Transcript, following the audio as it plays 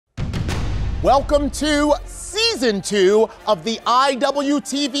Welcome to Season 2 of the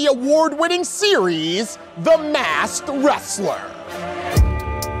IWTV award-winning series, The Masked Wrestler.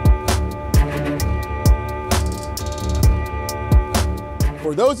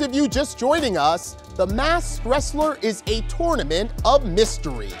 For those of you just joining us, The Masked Wrestler is a tournament of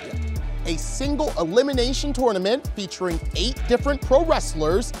mystery. A single elimination tournament featuring 8 different pro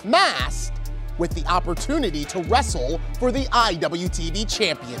wrestlers masked with the opportunity to wrestle for the IWTV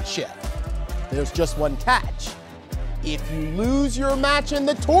Championship. There's just one catch. If you lose your match in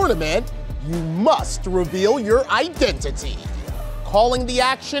the tournament, you must reveal your identity. Calling the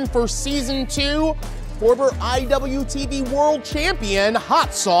action for Season 2, former IWTV World Champion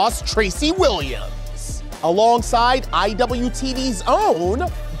Hot Sauce Tracy Williams, alongside IWTV's own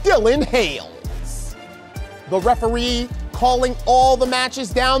Dylan Hales. The referee calling all the matches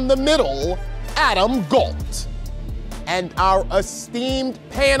down the middle, Adam Galt. And our esteemed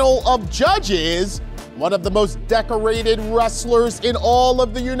panel of judges, one of the most decorated wrestlers in all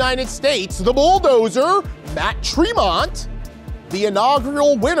of the United States, the Bulldozer, Matt Tremont, the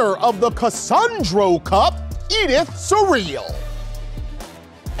inaugural winner of the Cassandro Cup, Edith Surreal,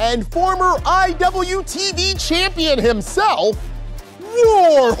 and former IWTV champion himself,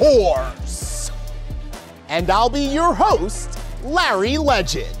 Warhorse. And I'll be your host, Larry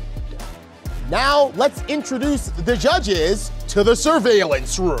Legend. Now, let's introduce the judges to the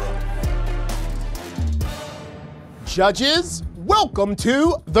surveillance room. Judges, welcome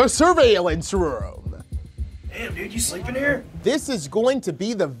to the surveillance room. Damn, dude, you sleeping here? This is going to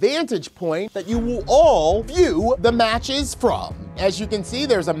be the vantage point that you will all view the matches from. As you can see,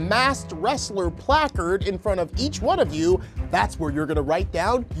 there's a masked wrestler placard in front of each one of you. That's where you're gonna write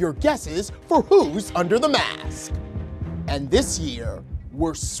down your guesses for who's under the mask. And this year,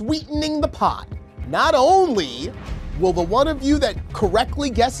 we're sweetening the pot. Not only will the one of you that correctly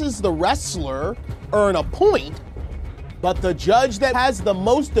guesses the wrestler earn a point, but the judge that has the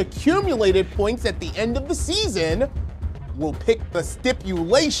most accumulated points at the end of the season will pick the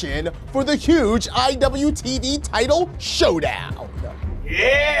stipulation for the huge IWTV title showdown.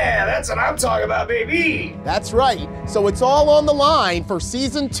 Yeah, that's what I'm talking about, baby. That's right. So it's all on the line for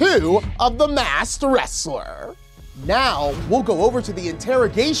Season 2 of The Masked Wrestler. Now, we'll go over to the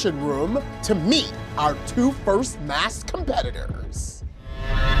interrogation room to meet our 2 first masked competitors.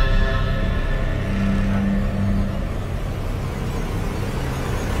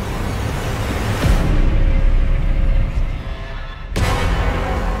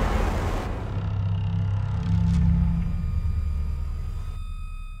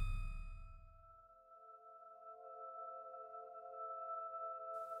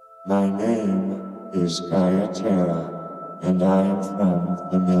 My name is Gaiatera, and I am from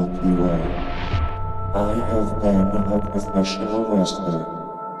the Milky Way. I have been a professional wrestler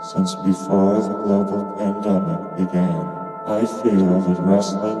since before the global pandemic began. I feel that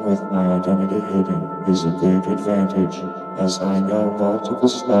wrestling with my identity hidden is a big advantage, as I know multiple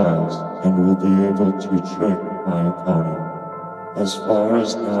styles and will be able to trick my opponent. As far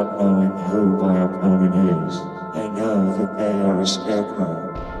as not knowing who my opponent is, I know that they are a scarecrow.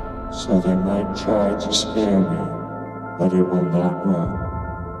 So they might try to scare me, but it will not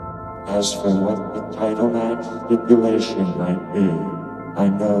work. As for what the title match stipulation might be, I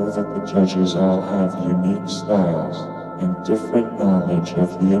know that the judges all have unique styles and different knowledge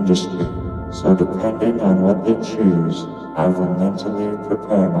of the industry. So depending on what they choose, I will mentally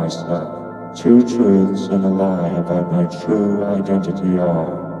prepare myself. 2 truths and a lie about my true identity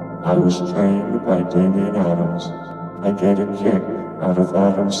are: I was trained by Damian Adams. I get a kick out of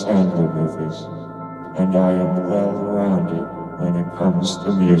Adam Sandler movies, and I am well-rounded when it comes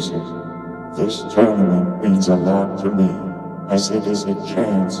to music. This tournament means a lot to me, as it is a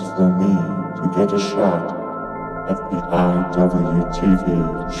chance for me to get a shot at the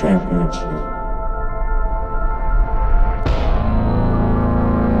IWTV Championship.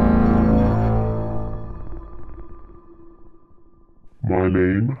 My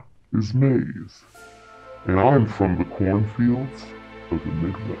name is Maze, and I'm from the cornfields of the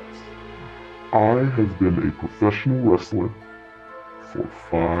Midwest. I have been a professional wrestler for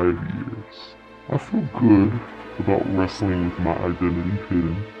 5 years. I feel good about wrestling with my identity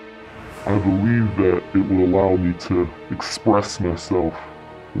hidden. I believe that it will allow me to express myself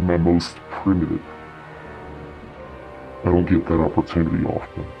in my most primitive. I don't get that opportunity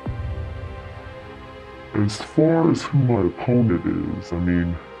often. As far as who my opponent is, I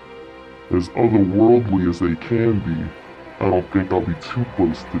mean, as otherworldly as they can be, I don't think I'll be too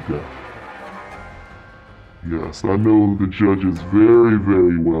close to death. Yes, I know the judges very,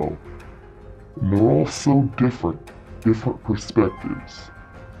 very well. And they're all so different perspectives.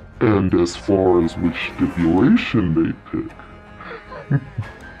 And as far as which stipulation they pick,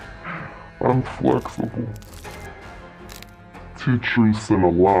 I'm flexible. 2 truths and a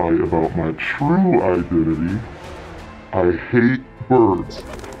lie about my true identity. I hate birds.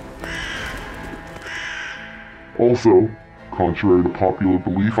 Also, contrary to popular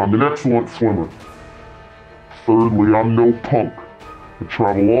belief, I'm an excellent swimmer. Thirdly, I'm no punk. I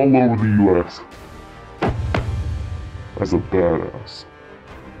travel all over the US as a badass.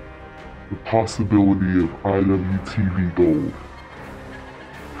 The possibility of IWTV gold.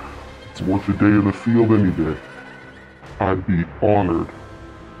 It's worth a day in the field any day. I'd be honored,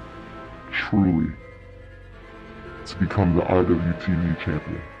 truly, to become the IWTV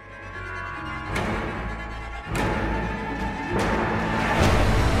champion.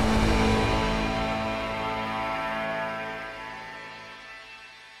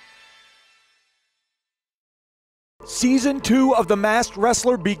 Season 2 of The Masked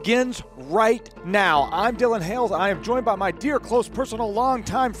Wrestler begins right now. I'm Dylan Hales. I am joined by my dear, close, personal,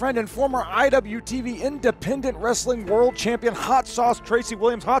 longtime friend and former IWTV Independent Wrestling World Champion, Hot Sauce Tracy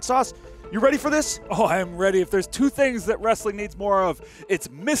Williams. Hot Sauce, you ready for this? Oh, I am ready. If there's 2 things that wrestling needs more of, it's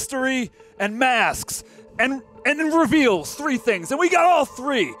mystery and masks and reveals. 3 things. And we got all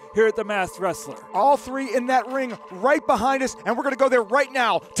 3 here at The Masked Wrestler. All 3 in that ring right behind us, and we're going to go there right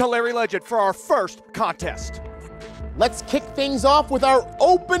now to Larry Legend for our first contest. Let's kick things off with our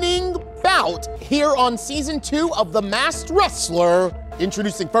opening bout here on Season 2 of The Masked Wrestler.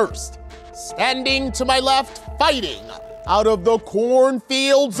 Introducing first, standing to my left, fighting out of the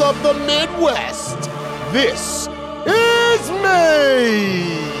cornfields of the Midwest, this is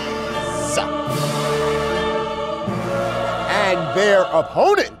Maze! And their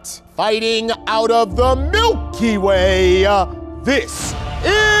opponent, fighting out of the Milky Way, this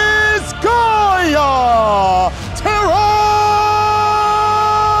is Gaia Terra!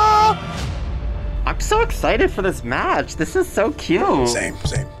 I'm so excited for this match. This is so cute. Same.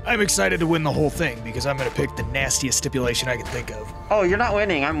 I'm excited to win the whole thing because I'm going to pick the nastiest stipulation I can think of. Oh, you're not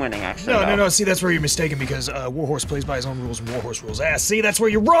winning. I'm winning, actually. No. See, that's where you're mistaken because Warhorse plays by his own rules and Warhorse rules ass. See, that's where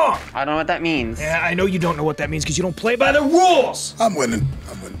you're wrong. I don't know what that means. Yeah, I know you don't know what that means because you don't play by the rules. I'm winning.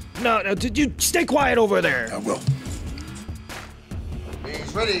 No, you stay quiet over there. I will.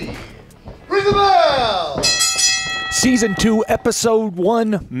 He's ready. Ring the bell! Season 2, Episode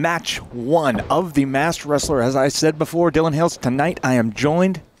 1, Match 1 of The Masked Wrestler. As I said before, Dylan Hales, tonight I am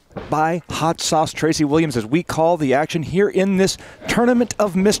joined by Hot Sauce Tracy Williams as we call the action here in this tournament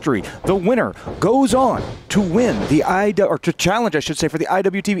of mystery. The winner goes on to win to challenge, I should say, for the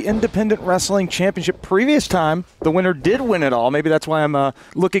IWTV Independent Wrestling Championship. Previous time, the winner did win it all. Maybe that's why I'm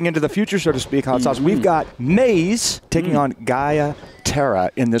looking into the future, so to speak, Hot Sauce. We've got Maze taking on Gaia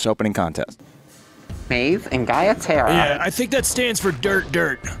Terra in this opening contest. Maze and Gaia Terra. Yeah, I think that stands for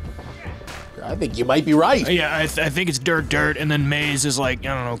dirt. I think you might be right. Yeah, I think it's dirt, and then maize is like,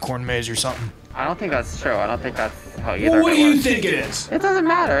 I don't know, corn maze or something. I don't think that's true. I don't think that's how either Well, what of do it you works. think it is? It doesn't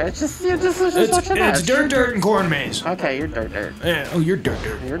matter. It's just It's dirt and corn maze. Okay, you're dirt. Yeah, oh, you're dirt.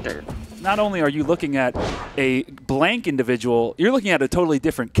 You're dirt. Not only are you looking at a blank individual, you're looking at a totally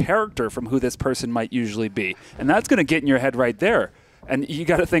different character from who this person might usually be. And that's going to get in your head right there. And you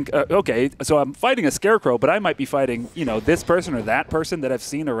got to think, okay, so I'm fighting a scarecrow, but I might be fighting, this person or that person that I've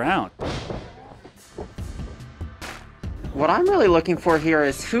seen around. What I'm really looking for here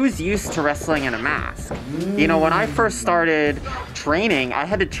is who's used to wrestling in a mask. You know, when I first started training, I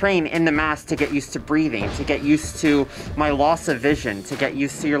had to train in the mask to get used to breathing, to get used to my loss of vision, to get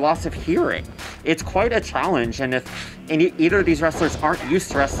used to your loss of hearing. It's quite a challenge, and if either of these wrestlers aren't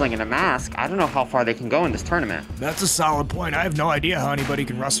used to wrestling in a mask, I don't know how far they can go in this tournament. That's a solid point. I have no idea how anybody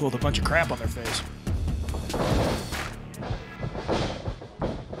can wrestle with a bunch of crap on their face.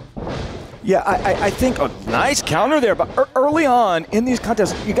 Yeah, I think a nice counter there, but early on in these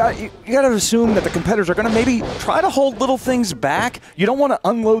contests, you got to assume that the competitors are going to maybe try to hold little things back. You don't want to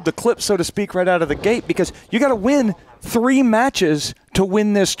unload the clip, so to speak, right out of the gate because you got to win 3 matches to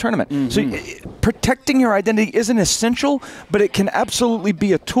win this tournament. Mm-hmm. So protecting your identity isn't essential, but it can absolutely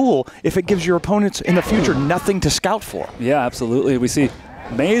be a tool if it gives your opponents in the future nothing to scout for. Yeah, absolutely. We see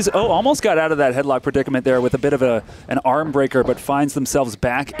Maze, almost got out of that headlock predicament there with a bit of an arm breaker, but finds themselves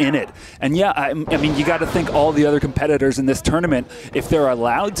back in it. And yeah, I mean, you got to think all the other competitors in this tournament, if they're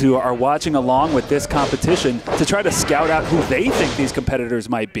allowed to, are watching along with this competition to try to scout out who they think these competitors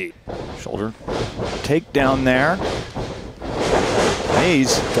might be. Shoulder takedown there.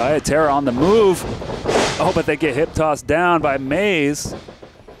 Maze. Gaia Terra on the move. Oh, but they get hip tossed down by Maze.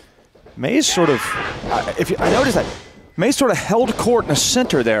 Maze sort of, I noticed that. Maze sort of held court in the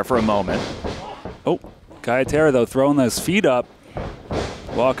center there for a moment. Oh, Gaia Terra, though, throwing those feet up.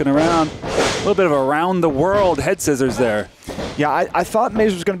 Walking around. A little bit of around the world head scissors there. Yeah, I thought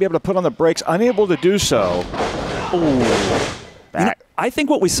Mays was going to be able to put on the brakes, unable to do so. Ooh. You know, I think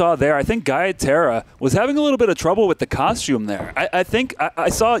what we saw there, I think Gaiatera was having a little bit of trouble with the costume there. I think I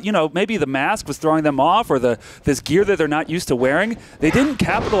saw, you know, maybe the mask was throwing them off, or this gear that they're not used to wearing. They didn't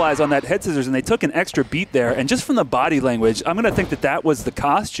capitalize on that head scissors, and they took an extra beat there. And just from the body language, I'm going to think that was the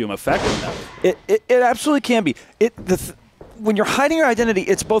costume affecting them. It absolutely can be. When you're hiding your identity,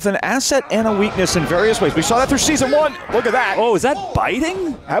 it's both an asset and a weakness in various ways. We saw that through Season 1. Look at that. Oh, is that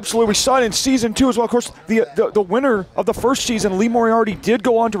biting? Absolutely. We saw it in Season 2 as well. Of course, the winner of the first season, Lee Moriarty, did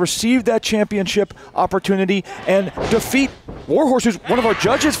go on to receive that championship opportunity and defeat Warhorse, who's one of our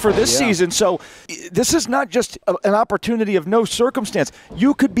judges for this season. So this is not just an opportunity of no circumstance.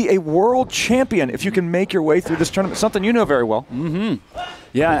 You could be a world champion if you can make your way through this tournament, something you know very well. Mm-hmm.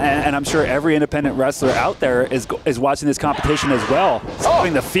 Yeah, and I'm sure every independent wrestler out there is watching this competition as well.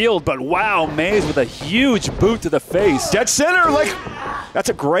 Stopping the field, but wow, Mays with a huge boot to the face. Dead center, that's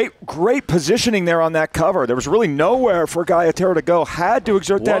a great positioning there on that cover. There was really nowhere for Gaiatera to go. Had to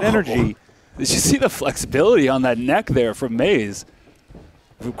exert that energy. Did you see the flexibility on that neck there from Mays?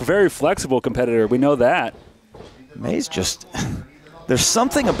 Very flexible competitor, we know that. Mays there's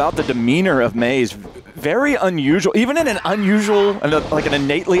something about the demeanor of Mays, very unusual, even in an unusual, like an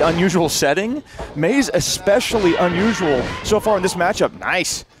innately unusual setting. Mays especially unusual so far in this matchup.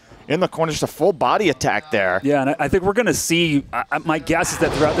 Nice. In the corner, just a full body attack there. Yeah, and I think we're going to see, my guess is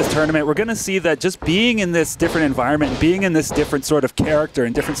that throughout this tournament, we're going to see that just being in this different environment, being in this different sort of character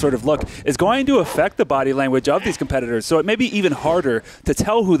and different sort of look is going to affect the body language of these competitors. So it may be even harder to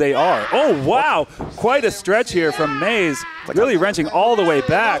tell who they are. Oh, wow. Quite a stretch here from Mays, really wrenching all the way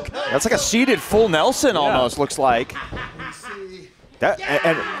back. That's like a seated full Nelson almost, looks like.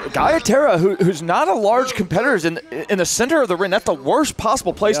 And Gaiatera, who's not a large competitor, is in the center of the ring. That's the worst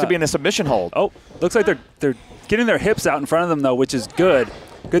possible place to be in a submission hold. Oh, looks like they're getting their hips out in front of them, though, which is good.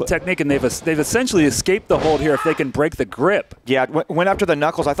 Good technique, and they've essentially escaped the hold here if they can break the grip. Yeah, went after the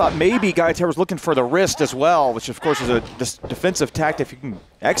knuckles. I thought maybe Gaiatera was looking for the wrist as well, which, of course, is a defensive tactic if you can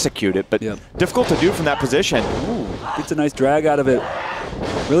execute it, but difficult to do from that position. Ooh, gets a nice drag out of it.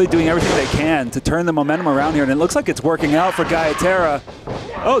 Really doing everything they can to turn the momentum around here, and it looks like it's working out for Gaiatera.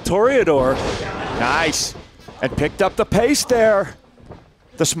 Oh, Toreador. Nice. And picked up the pace there.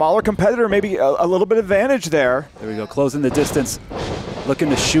 The smaller competitor, maybe a little bit of advantage there. There we go, closing the distance. Looking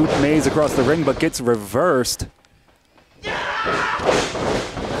to shoot Mays across the ring, but gets reversed.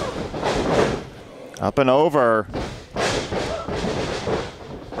 Up and over.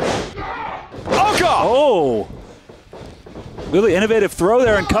 Oh, God! Oh! Really innovative throw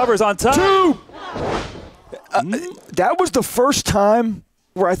there and covers on top. That was the first time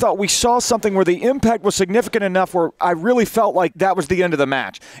where I thought we saw something where the impact was significant enough where I really felt like that was the end of the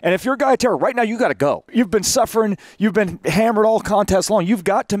match. And if you're Gaiatera, right now you got to go. You've been suffering. You've been hammered all contest long. You've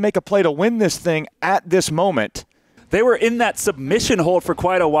got to make a play to win this thing at this moment. They were in that submission hold for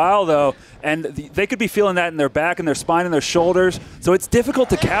quite a while, though, and they could be feeling that in their back and their spine and their shoulders. So it's difficult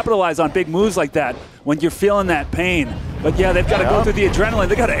to capitalize on big moves like that when you're feeling that pain. But, yeah, they've got to go through the adrenaline.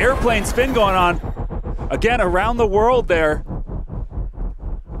 They got an airplane spin going on. Again, around the world there.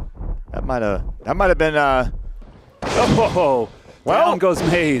 That might have been. Oh, well, down goes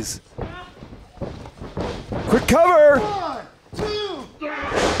Mays. Quick cover. 1, 2,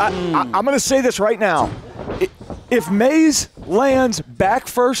 I'm going to say this right now. If Mays lands back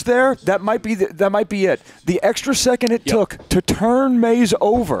first there, that might be it. The extra second it took to turn Mays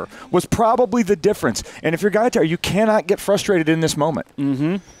over was probably the difference. And if you're Gaiatera, you cannot get frustrated in this moment.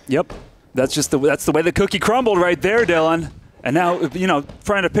 Mm-hmm. Yep. That's the way the cookie crumbled right there, Dylan. And now,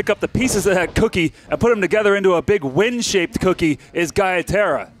 trying to pick up the pieces of that cookie and put them together into a big win-shaped cookie is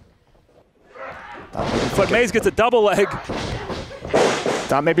Gaiatera. But Mays gets a double leg.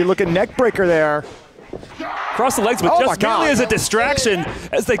 Thought maybe looking neck breaker there. Cross the legs, but just merely as a distraction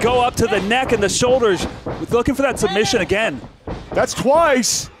as they go up to the neck and the shoulders, looking for that submission again. That's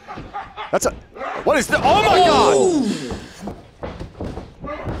twice. What is that? Oh my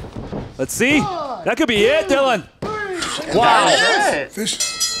God! Let's see. That could be it, Dylan. Wow.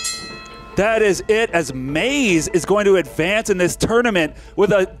 That is it, as Mays is going to advance in this tournament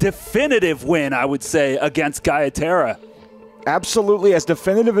with a definitive win, I would say, against Gaiatera. Absolutely, as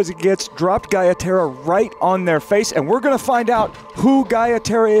definitive as it gets, dropped Gaiatera right on their face, and we're going to find out who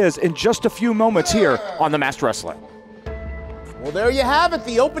Gaiatera is in just a few moments here on The Masked Wrestler. Well, there you have it,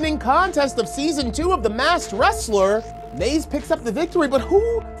 the opening contest of Season 2 of The Masked Wrestler. Mays picks up the victory, but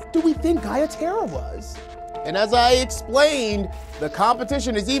who do we think Gaiatera was? And as I explained, the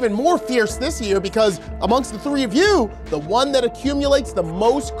competition is even more fierce this year because amongst the three of you, the one that accumulates the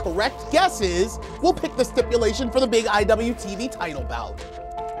most correct guesses will pick the stipulation for the big IWTV title bout.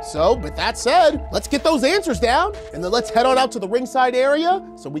 So with that said, let's get those answers down and then let's head on out to the ringside area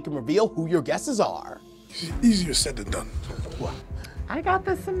so we can reveal who your guesses are. Easier said than done. What? I got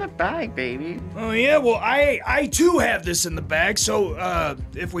this in the bag, baby. Oh yeah, well I too have this in the bag, so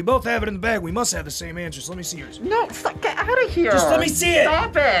if we both have it in the bag, we must have the same answers. Let me see yours. No, stop, get out of here. Just let me see it.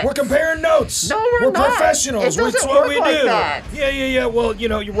 Stop it. We're comparing notes. No, we're not. Professionals. It doesn't It's what work we like do. that. Yeah. Well, you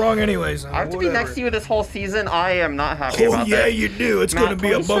know, you're wrong anyways. I have to be next to you this whole season. I am not happy Oh about yeah, this. you do. It's Matt, gonna be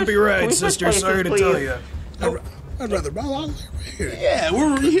can a we bumpy switch- ride, can we switch sister. places, Sorry to please? tell you. I'd rather I'll lay right here. Yeah,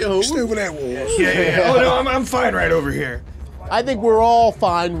 we're Stay over that wall. Yeah. Oh no, I'm fine right over here. I think we're all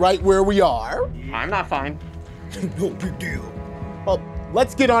fine right where we are. I'm not fine. No big deal. Well,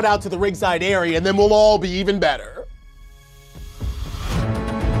 let's get on out to the ringside area and then we'll all be even better.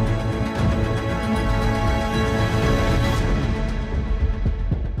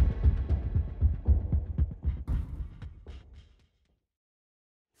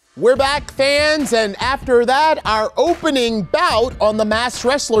 We're back, fans, and after that, our opening bout on The Masked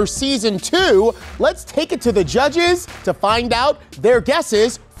Wrestler Season 2. Let's take it to the judges to find out their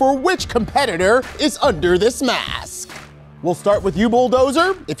guesses for which competitor is under this mask. We'll start with you,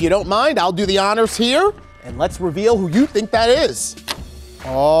 Bulldozer. If you don't mind, I'll do the honors here, and let's reveal who you think that is.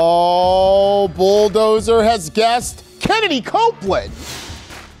 Oh, Bulldozer has guessed Kennedy Copeland.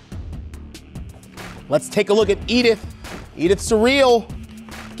 Let's take a look at Edith. Edith Surreal.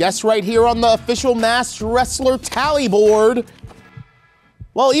 Guess right here on the official Masked Wrestler tally board.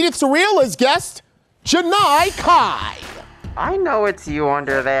 Well, Edith Surreal has guessed Janai Kai. I know it's you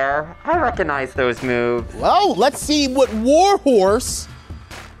under there. I recognize those moves. Well, let's see what Warhorse,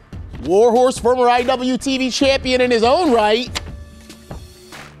 former IWTV champion in his own right.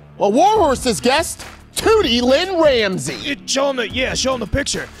 Well, Warhorse has guessed Tootie Lynn Ramsey. Show him the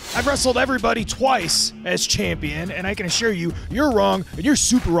picture. I've wrestled everybody twice as champion, and I can assure you, you're wrong, and you're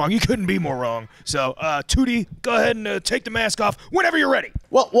super wrong. You couldn't be more wrong. So, Tootie, go ahead and take the mask off whenever you're ready.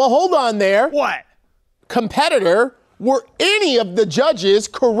 Well, hold on there. What? Competitor, were any of the judges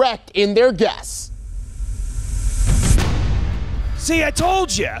correct in their guess? See, I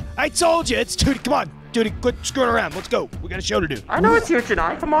told you. It's Tootie. Come on, Tootie, quit screwing around. Let's go. We got a show to do. I know it's you,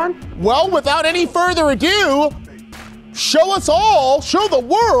 Janai. Come on. Well, without any further ado, show the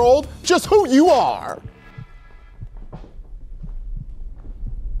world just who you are.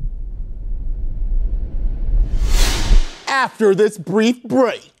 After this brief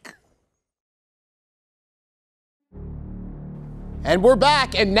break. And we're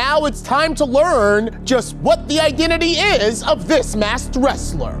back, and now it's time to learn just what the identity is of this masked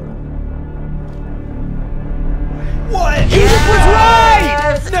wrestler. What? Edith was right!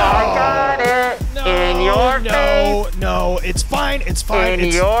 Yes, No. I got it. In your face. No, it's fine.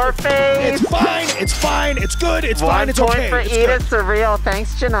 In your face. It's fine. It's good. It's fine. It's 1 point okay. for It's Edith Surreal.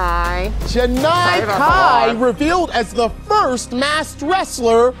 Thanks, Janai. Janai Sorry about Kai, the loss. revealed as the first masked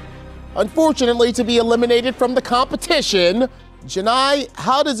wrestler, unfortunately to be eliminated from the competition. Janai,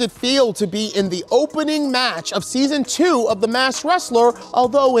 how does it feel to be in the opening match of Season 2 of The Masked Wrestler,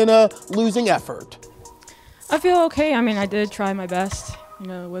 although in a losing effort? I feel okay. I mean, I did try my best. You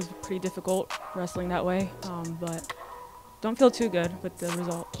know, it was pretty difficult wrestling that way, but don't feel too good with the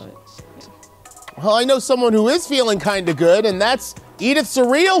result, but yeah. Well, I know someone who is feeling kind of good, and that's Edith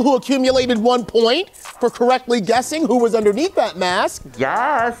Surreal, who accumulated 1 point for correctly guessing who was underneath that mask.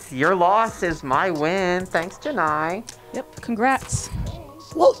 Yes, your loss is my win. Thanks, Janai. Yep, congrats.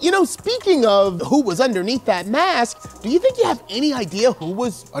 Well, you know, speaking of who was underneath that mask, do you think you have any idea who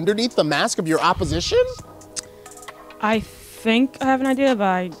was underneath the mask of your opposition? I think I have an idea, but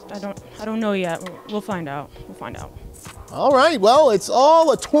I don't know yet. We'll find out. All right, well, it's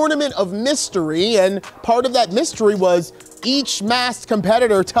all a tournament of mystery, and part of that mystery was each masked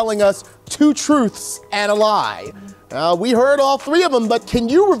competitor telling us 2 truths and a lie. We heard all 3 of them, but can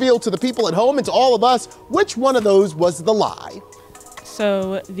you reveal to the people at home and to all of us which one of those was the lie?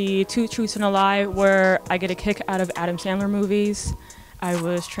 So the 2 truths and a lie were I get a kick out of Adam Sandler movies, I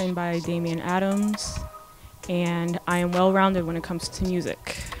was trained by Damian Adams, and I am well-rounded when it comes to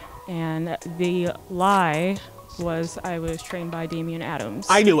music. And the lie was I was trained by Damian Adams.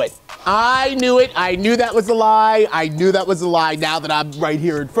 I knew it. I knew that was a lie. I knew that was a lie now that I'm right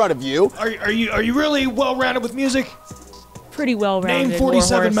here in front of you. Are you really well-rounded with music? Pretty well-rounded. Name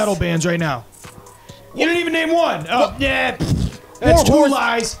 47 Warhorse. metal bands right now. You didn't even name one. Oh, yeah. That's 2 Warhorse.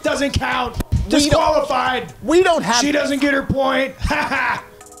 lies. Doesn't count. Disqualified. We don't have... She doesn't get her point. Ha ha.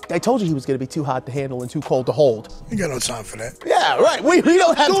 I told you he was going to be too hot to handle and too cold to hold. You got no time for that. Yeah, right. We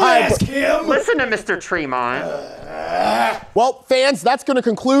don't have time. Ask him. Listen to Mr. Tremont. Well, fans, that's going to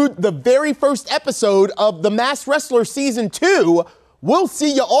conclude the very first episode of The Masked Wrestler Season 2. We'll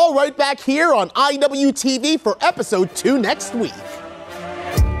see you all right back here on IWTV for episode 2 next week.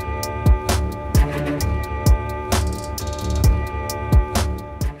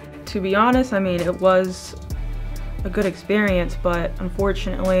 To be honest, I mean, it was a good experience, but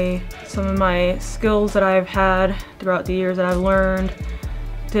unfortunately, some of my skills that I've had throughout the years that I've learned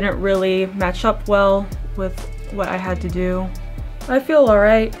didn't really match up well with what I had to do. I feel all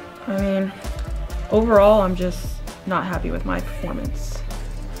right. I mean, overall, I'm just not happy with my performance.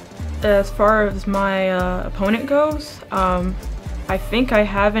 As far as my opponent goes, I think I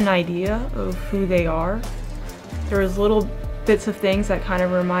have an idea of who they are. There's little bits of things that kind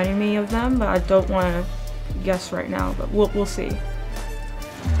of reminded me of them, but I don't want to guess right now, but we'll see.